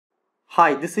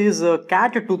Hi, this is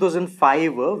CAT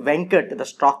 2005 Venkat, the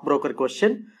stockbroker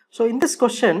question. So in this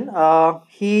question,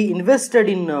 he invested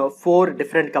in 4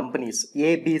 different companies,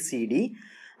 A, B, C, D,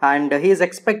 and he is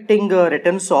expecting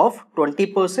returns of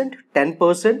 20%,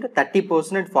 10%,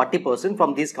 30% and 40%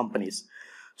 from these companies.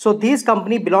 So these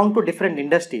companies belong to different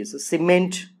industries,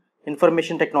 cement,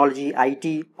 information technology,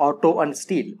 IT, auto and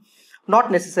steel, not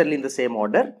necessarily in the same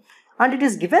order. And it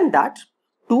is given that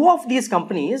 2 of these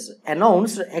companies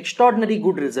announced extraordinary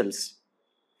good results.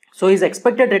 So his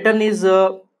expected return is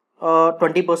 20%,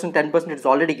 10%, it's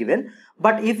already given.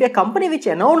 But if a company which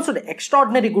announced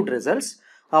extraordinary good results,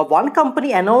 one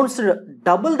company announced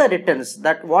double the returns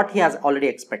that what he has already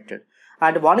expected.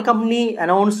 And one company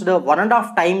announced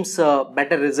 1.5 times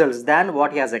better results than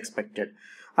what he has expected.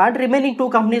 And remaining 2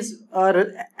 companies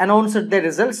announced their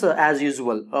results as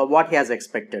usual, what he has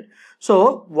expected.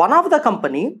 So one of the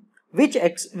company which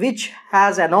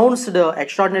has announced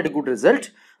extraordinary good result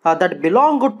that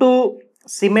belong to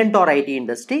cement or IT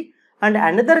industry, and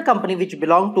another company which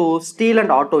belong to steel and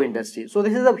auto industry. So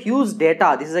this is a huge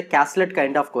data. This is a Caslet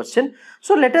kind of question.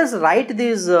 So let us write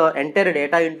this entire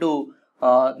data into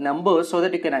numbers so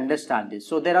that you can understand this.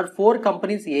 So there are 4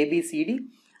 companies A, B, C, D,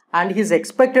 and his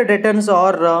expected returns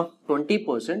are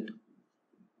 20%,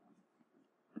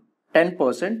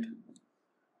 10%,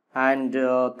 and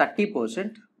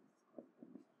 30%.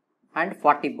 And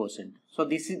 40%. So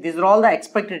these are all the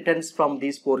expected returns from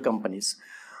these 4 companies.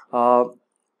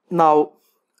 Now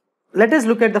let us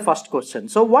look at the first question.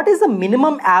 So what is the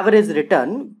minimum average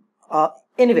return?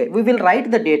 Anyway, we will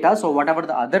write the data. So whatever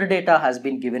the other data has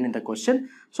been given in the question.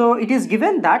 So it is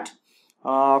given that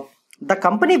the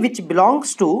company which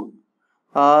belongs to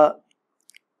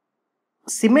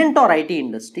cement or IT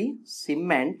industry,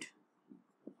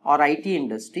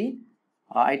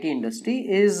 IT industry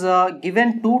is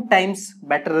given 2 times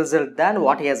better result than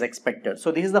what he has expected. So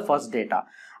this is the first data.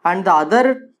 And the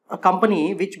other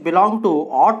company which belong to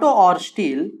auto or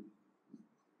steel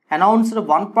announced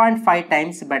 1.5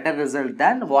 times better result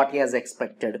than what he has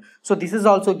expected. So this is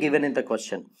also given in the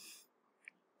question.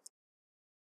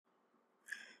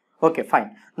 Okay,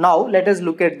 fine. Now let us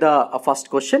look at the first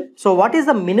question. So what is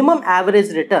the minimum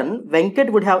average return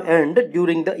Venkat would have earned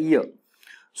during the year?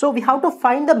 So we have to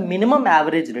find the minimum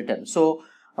average return. So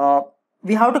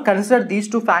we have to consider these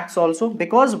 2 facts also,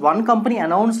 because one company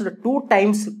announced 2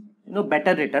 times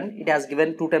better return. It has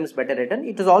given 2 times better return.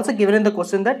 It is also given in the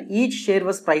question that each share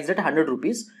was priced at 100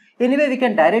 rupees. Anyway, we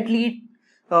can directly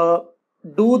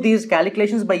do these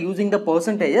calculations by using the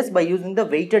percentages, by using the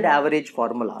weighted average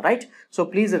formula, right? So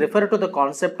please refer to the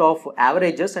concept of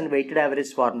averages and weighted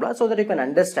average formula so that you can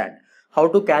understand how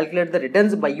to calculate the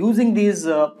returns by using these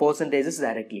percentages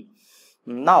directly.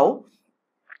 Now,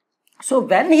 so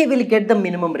when he will get the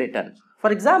minimum return? For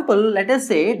example, let us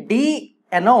say D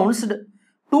announced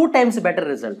 2 times better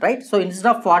result, right? So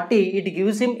instead of 40, it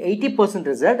gives him 80%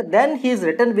 result, then his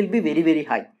return will be very, very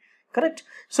high, correct?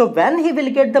 So when he will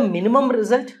get the minimum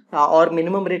result or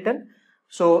minimum return?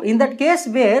 So in that case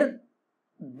where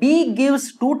B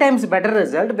gives 2 times better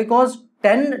result, because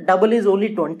 10 double is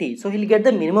only 20, so he'll get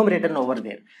the minimum return over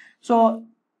there. So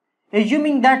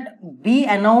assuming that B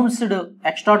announced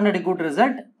extraordinary good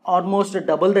result, almost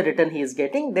double the return he is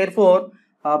getting, therefore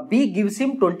B gives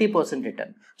him 20%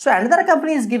 return. So another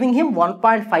company is giving him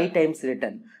 1.5 times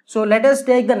return. So let us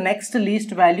take the next least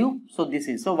value. So this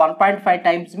is, so 1.5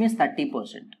 times means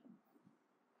 30%.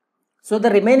 So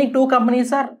the remaining 2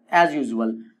 companies are as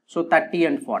usual, so 30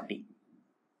 and 40.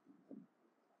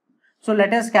 So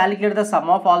let us calculate the sum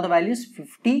of all the values.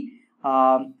 50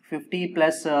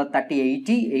 plus 30,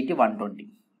 80, 120.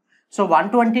 So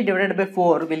 120 divided by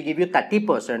 4 will give you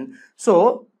 30%.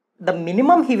 So the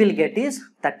minimum he will get is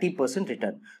 30%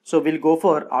 return. So we'll go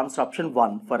for answer option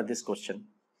 1 for this question.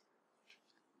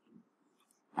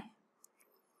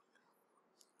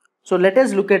 So let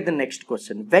us look at the next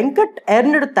question. Venkat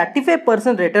earned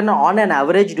 35% return on an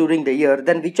average during the year.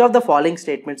 Then which of the following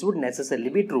statements would necessarily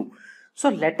be true? So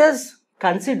let us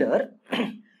consider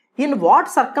in what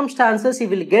circumstances he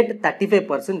will get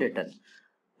 35% return.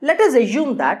 Let us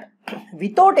assume that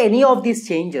without any of these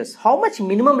changes, how much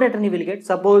minimum return he will get?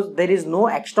 Suppose there is no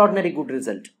extraordinary good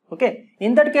result. Okay.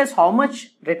 In that case, how much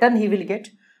return he will get?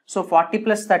 So 40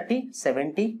 plus 30,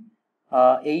 70,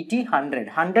 80, 100.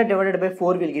 100 divided by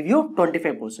 4 will give you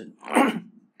 25%.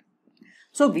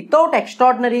 So without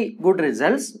extraordinary good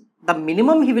results, the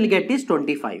minimum he will get is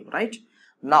 25, right?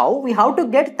 Now we have to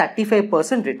get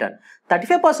 35% return.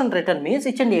 35% return means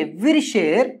each and every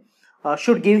share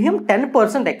should give him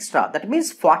 10% extra. That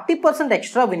means 40%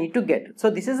 extra we need to get.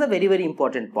 So this is a very, very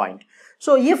important point.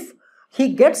 So if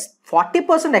he gets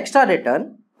 40% extra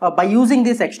return, by using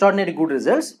these extraordinary good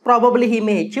results, probably he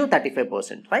may achieve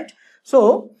 35%, right?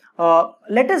 So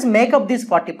let us make up this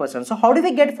 40%. So how do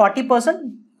we get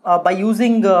 40% by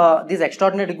using these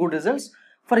extraordinary good results?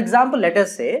 For example, let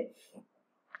us say,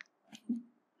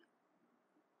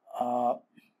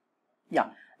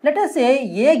 let us say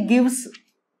A gives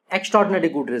extraordinary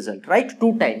good result, right?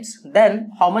 2 times.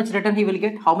 Then how much return he will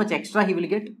get? How much extra he will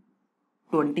get?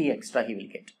 20 extra he will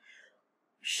get.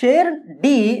 Share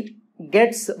D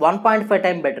gets 1.5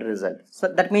 times better result. So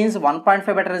that means 1.5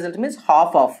 better result means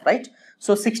half of, right?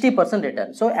 So 60%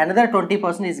 return. So another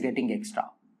 20% is getting extra.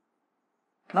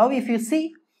 Now if you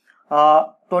see,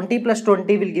 20 plus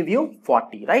 20 will give you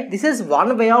 40, right? This is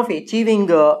one way of achieving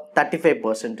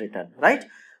 35% return, right?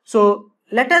 So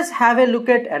let us have a look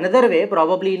at another way.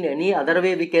 Probably in any other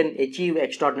way we can achieve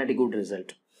extraordinary good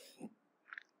result.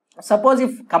 Suppose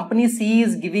if company C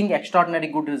is giving extraordinary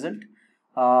good result.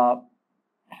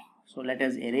 So let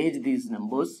us arrange these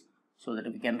numbers so that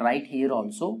we can write here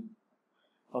also.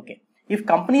 Okay. If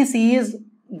company C is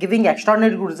giving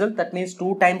extraordinary good result, that means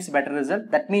 2 times better result.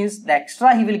 That means the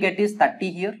extra he will get is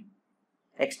 30 here.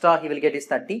 Extra he will get is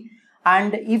 30.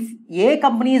 And if A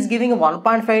company is giving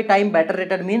 1.5 times better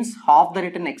return, means half the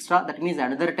return extra. That means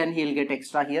another 10 he will get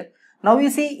extra here. Now you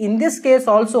see, in this case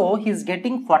also he is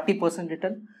getting 40%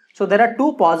 return. So there are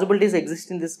 2 possibilities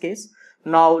exist in this case.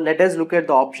 Now let us look at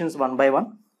the options one by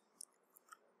one.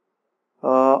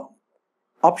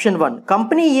 Option 1,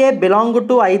 company A belong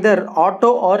to either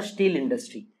auto or steel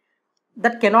industry.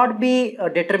 That cannot be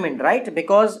determined, right?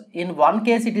 Because in one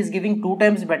case it is giving 2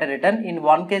 times better return, in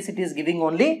one case it is giving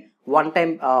only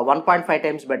 1.5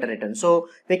 times better return. So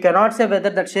we cannot say whether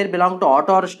that share belong to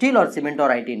auto or steel or cement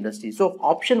or IT industry. So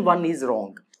option 1 is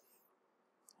wrong.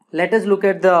 Let us look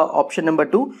at the option number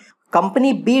 2.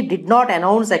 Company B did not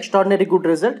announce extraordinary good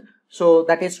result. So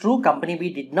that is true. Company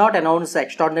B did not announce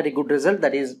extraordinary good result.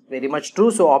 That is very much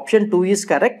true. So option 2 is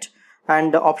correct.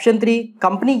 And option 3,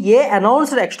 company A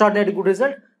announced extraordinary good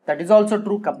result. That is also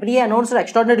true. Company A announced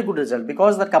extraordinary good result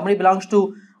because the company belongs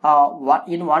to,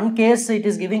 in one case it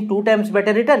is giving 2 times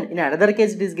better return. In another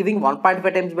case it is giving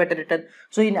 1.5 times better return.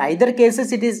 So in either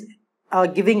cases it is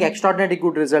giving extraordinary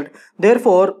good result.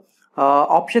 Therefore,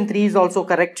 option 3 is also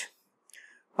correct.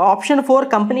 Option 4,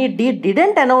 company D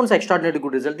didn't announce extraordinary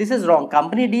good result. This is wrong.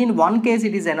 Company D in one case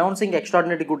it is announcing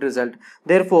extraordinary good result.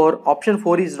 Therefore, option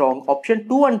 4 is wrong. Option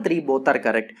 2 and 3 both are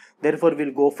correct. Therefore,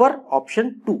 we'll go for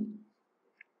option 2.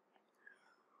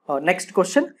 Next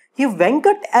question. If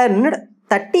Venkat earned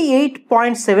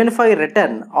 38.75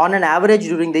 return on an average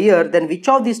during the year, then which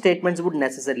of these statements would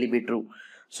necessarily be true?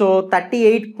 So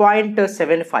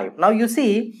 38.75. Now you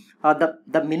see,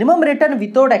 the minimum return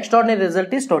without extraordinary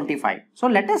result is 25. So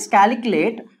let us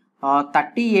calculate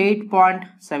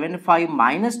 38.75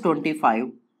 minus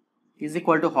 25 is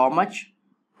equal to how much?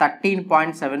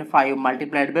 13.75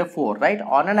 multiplied by 4, right?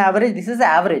 On an average, this is the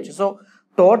average. So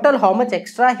total how much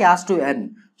extra he has to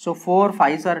earn? So 4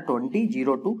 5s are 20,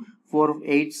 0 2, 4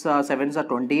 8s 7s are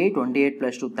 28, 28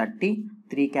 plus 2 30,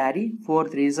 3 carry, 4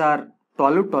 3s are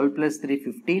 12, 12 plus 3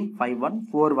 15, 5 1,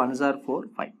 4 1s are 4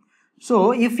 5.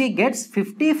 So if he gets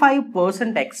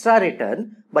 55% extra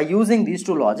return by using these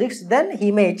 2 logics, then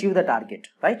he may achieve the target,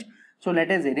 right? So let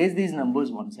us erase these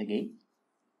numbers once again.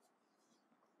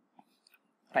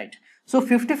 Right. So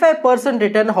 55%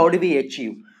 return, how do we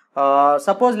achieve?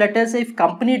 Suppose let us say if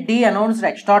company D announced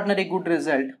extraordinary good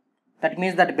result, that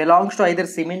means that belongs to either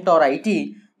cement or IT,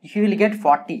 he will get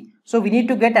 40. So we need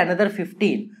to get another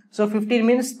 15. So 15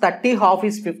 means 30 half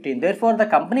is 15. Therefore the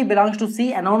company belongs to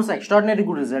C announced extraordinary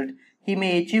good result, he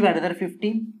may achieve another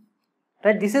 15.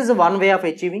 Right. This is one way of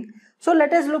achieving. So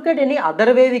let us look at any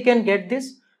other way we can get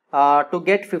this to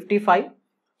get 55.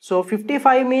 So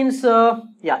 55 means,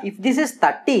 if this is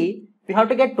 30, we have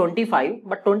to get 25,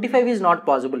 but 25 is not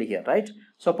possible here, right?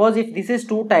 Suppose if this is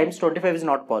 2 times, 25 is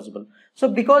not possible. So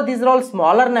because these are all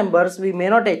smaller numbers, we may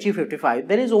not achieve 55.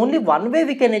 There is only one way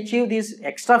we can achieve this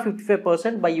extra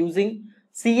 55% by using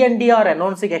C and D are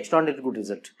announcing extraordinary good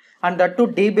result. And that too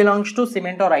D belongs to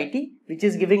cement or IT, which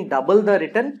is giving double the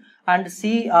return, and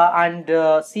C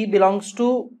belongs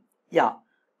to,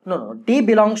 D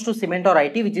belongs to cement or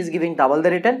IT, which is giving double the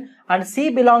return, and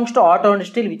C belongs to auto and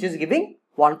steel, which is giving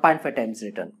 1.5 times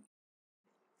return.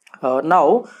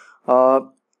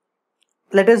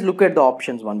 Let us look at the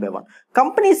options one by one.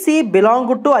 Company C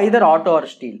belong to either auto or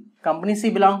steel. Company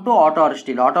C belong to auto or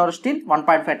steel. Auto or steel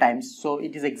 1.5 times. So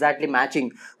it is exactly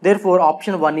matching. Therefore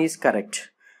option 1 is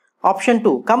correct. Option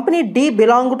 2, company D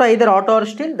belong to either auto or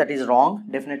steel. That is wrong,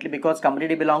 definitely, because company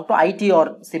D belong to IT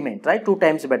or cement, right? 2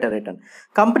 times better return.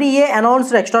 Company A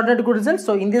announced extraordinary good results.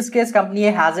 So in this case, company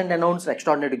A hasn't announced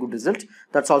extraordinary good result.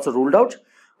 That's also ruled out.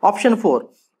 Option 4,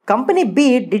 company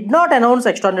B did not announce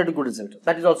extraordinary good result.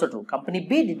 That is also true. Company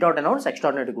B did not announce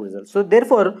extraordinary good result. So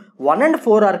therefore, 1 and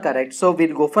 4 are correct. So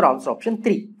we'll go for answer option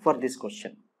 3 for this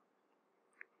question.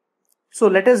 So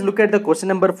let us look at the question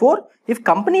number 4. If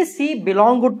company C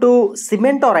belonged to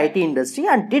cement or IT industry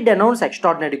and did announce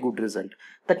extraordinary good result.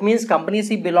 That means company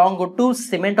C belonged to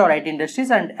cement or IT industries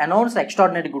and announced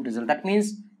extraordinary good result. That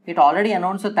means it already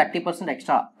announced a 30%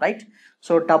 extra, right?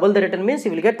 So double the return means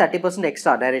you will get 30%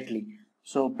 extra directly.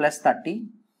 So plus 30.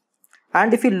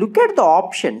 And if you look at the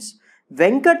options,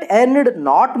 Venkat earned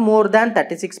not more than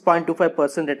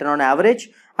 36.25% return on average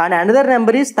and another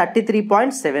number is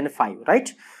 33.75,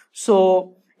 right?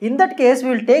 So in that case, we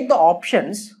will take the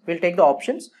options.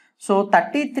 So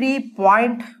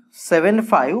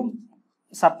 33.75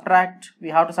 we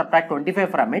have to subtract 25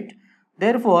 from it.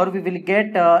 Therefore, we will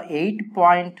get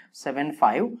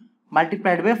 8.75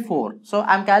 multiplied by 4. So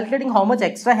I am calculating how much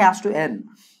extra he has to earn.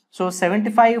 So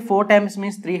 75 4 times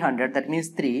means 300. That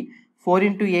means 3. 4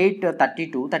 into 8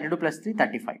 32. 32 plus 3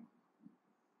 35.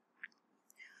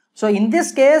 So in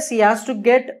this case, he has to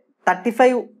get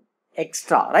 35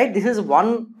 extra, right? This is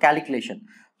one calculation.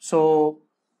 So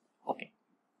okay,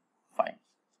 fine.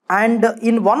 And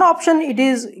in one option it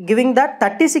is giving that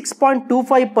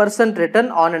 36.25%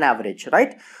 return on an average,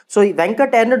 right? So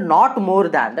Venkat earned not more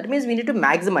than, that means we need to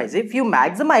maximize. If you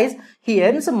maximize, he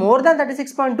earns more than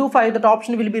 36.25, that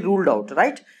option will be ruled out,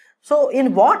 right? So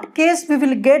in what case we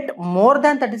will get more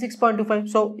than 36.25?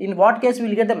 So in what case we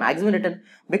will get the maximum return?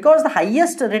 Because the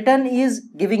highest return is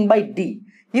giving by D.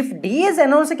 If D is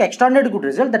announcing extraordinary good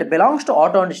result that belongs to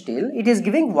auto and steel, it is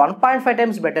giving 1.5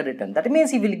 times better return. That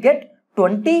means he will get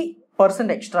 20%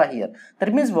 extra here.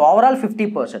 That means overall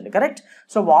 50%, correct?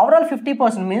 So overall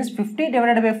 50% means 50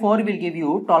 divided by 4 will give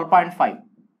you 12.5.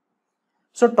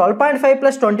 So 12.5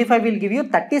 plus 25 will give you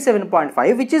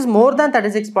 37.5, which is more than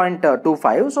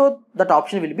 36.25. So that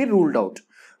option will be ruled out.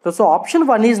 So option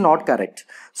 1 is not correct.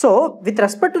 So with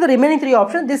respect to the remaining 3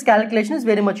 options, this calculation is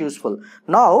very much useful.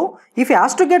 Now, if he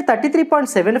has to get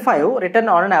 33.75 return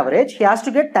on an average, he has to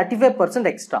get 35%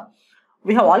 extra.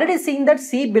 We have already seen that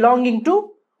C belonging to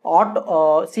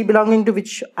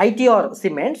which IT or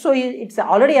cement. So it's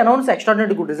already announced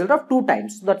extraordinary good result of 2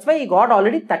 times. So that's why he got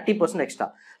already 30%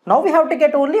 extra. Now we have to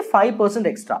get only 5%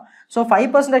 extra. So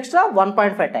 5% extra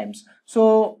 1.5 times.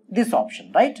 So this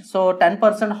option, right? So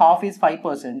 10% half is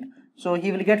 5%. So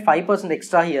he will get 5%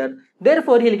 extra here.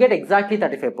 Therefore, he will get exactly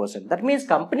 35%. That means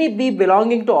company B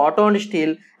belonging to auto and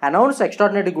steel announced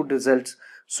extraordinary good results.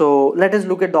 So let us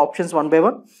look at the options one by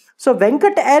one. So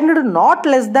Venkat earned not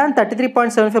less than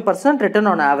 33.75% return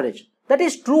on average. That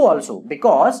is true also,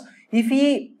 because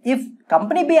if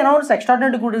company B announced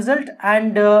extraordinary good result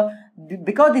and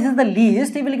because this is the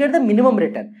least, he will get the minimum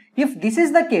return. If this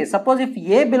is the case, suppose if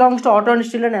A belongs to auto and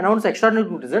steel and announce extraordinary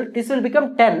good result, this will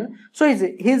become 10. So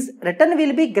his return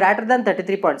will be greater than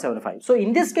 33.75. So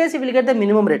in this case, he will get the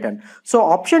minimum return. So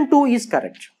option 2 is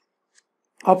correct.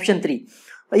 Option 3.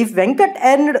 If Venkat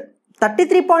earned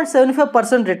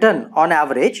 33.75% return on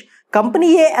average,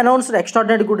 company A announced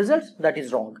extraordinary good results, that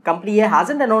is wrong. Company A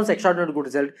hasn't announced extraordinary good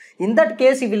result. In that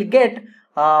case, he will get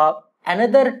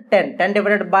another 10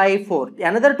 divided by 4,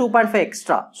 another 2.5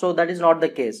 extra. So that is not the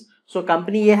case. So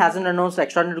company A hasn't announced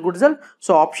extraordinary good result.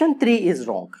 So option 3 is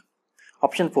wrong.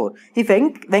 Option 4. If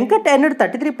Venkat earned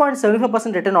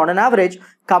 33.75% return on an average,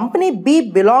 company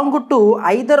B belonged to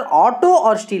either auto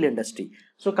or steel industry.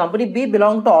 So company B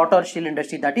belonged to auto or steel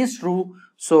industry. That is true.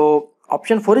 So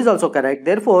option 4 is also correct.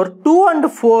 Therefore, 2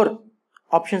 and 4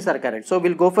 options are correct. So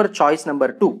we'll go for choice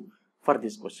number 2 for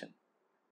this question.